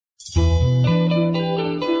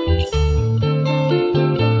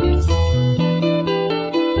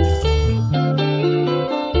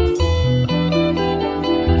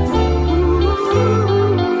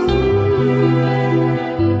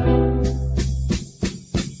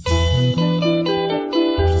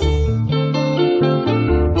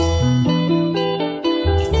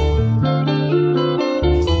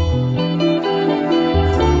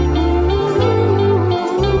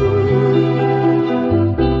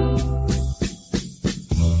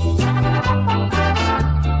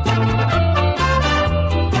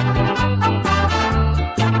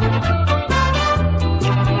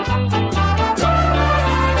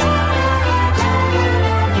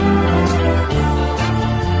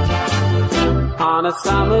On a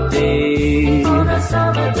summer day,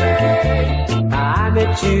 I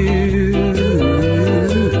met you.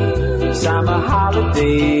 Summer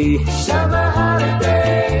holiday,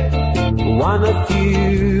 one of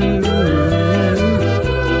you.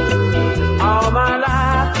 All my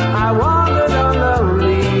life I wandered on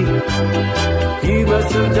lonely. You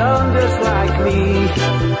must have done just like me.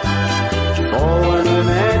 For when we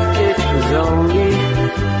met, it was only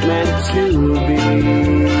meant to be.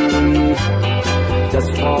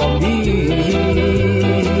 Just for me,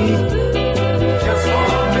 just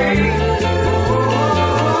for me. Ooh,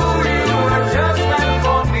 you were just meant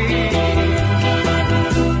for me.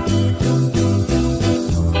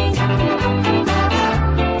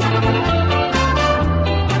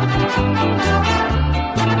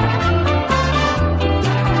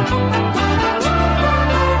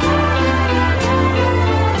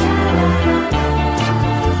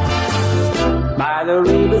 By the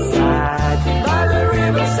riverside,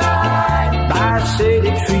 by a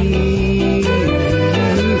shady tree,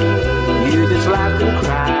 you just laughed and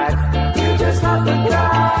cried,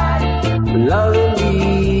 loving me.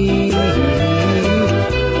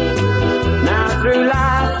 Now through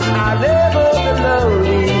life I've never been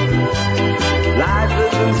lonely. Life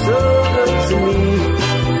has been so good to me.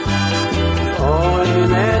 Oh, when we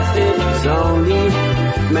met, it was only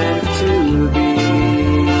meant to be.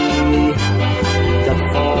 Just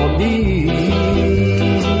for me.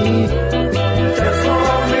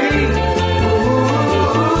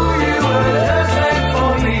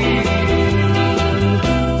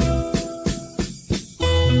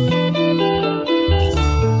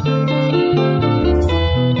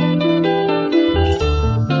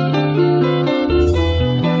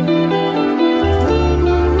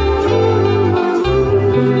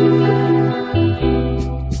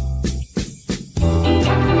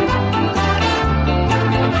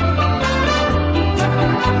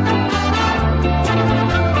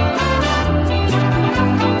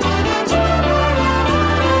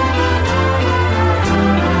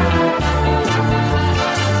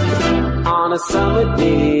 On a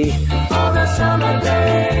summer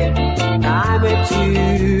day, I met you.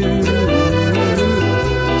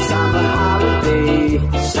 Summer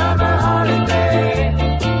holiday,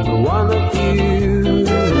 one of you.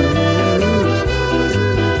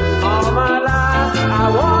 All my life I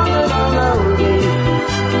wandered on lonely.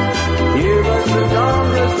 You must have gone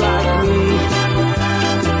just like me.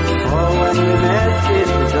 For when we met, it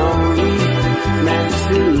was only meant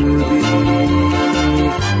to be.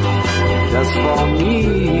 Just for me,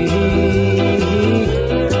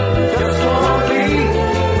 just for me.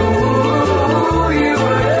 Ooh, you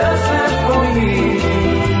were just meant for me.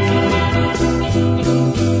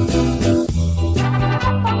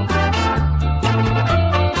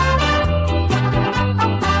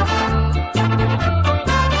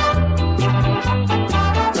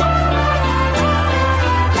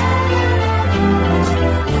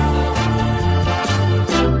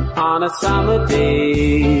 On a summer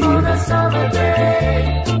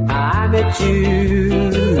day, I met you.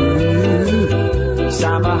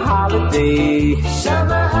 Summer holiday,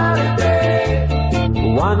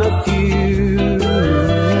 one of you.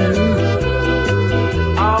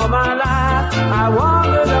 All my life I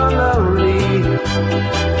wandered on lonely.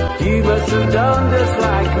 You must have done just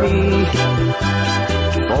like me.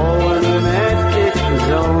 For when we met, it was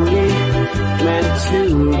only meant to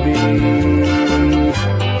be.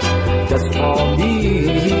 Just for me,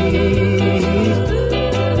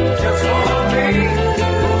 just for me.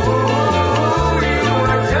 Ooh, you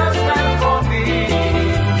were just meant for me.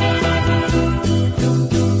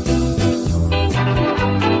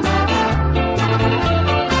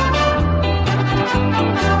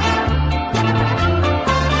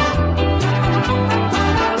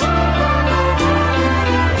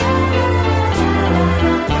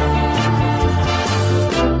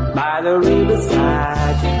 By the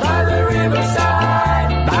riverside,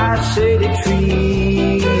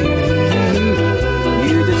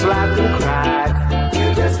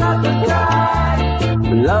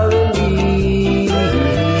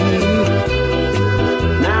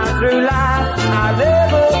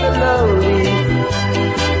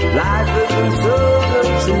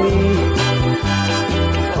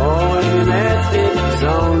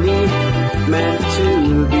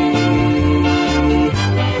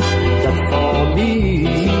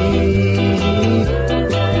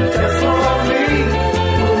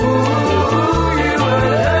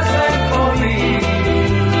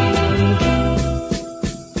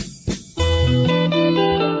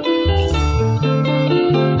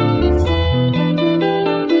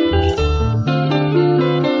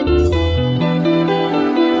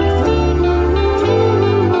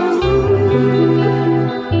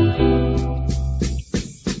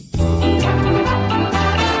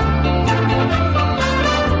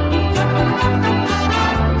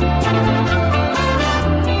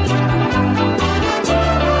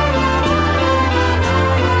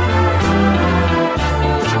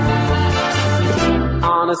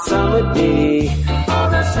 summer day,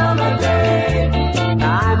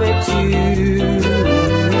 I met you.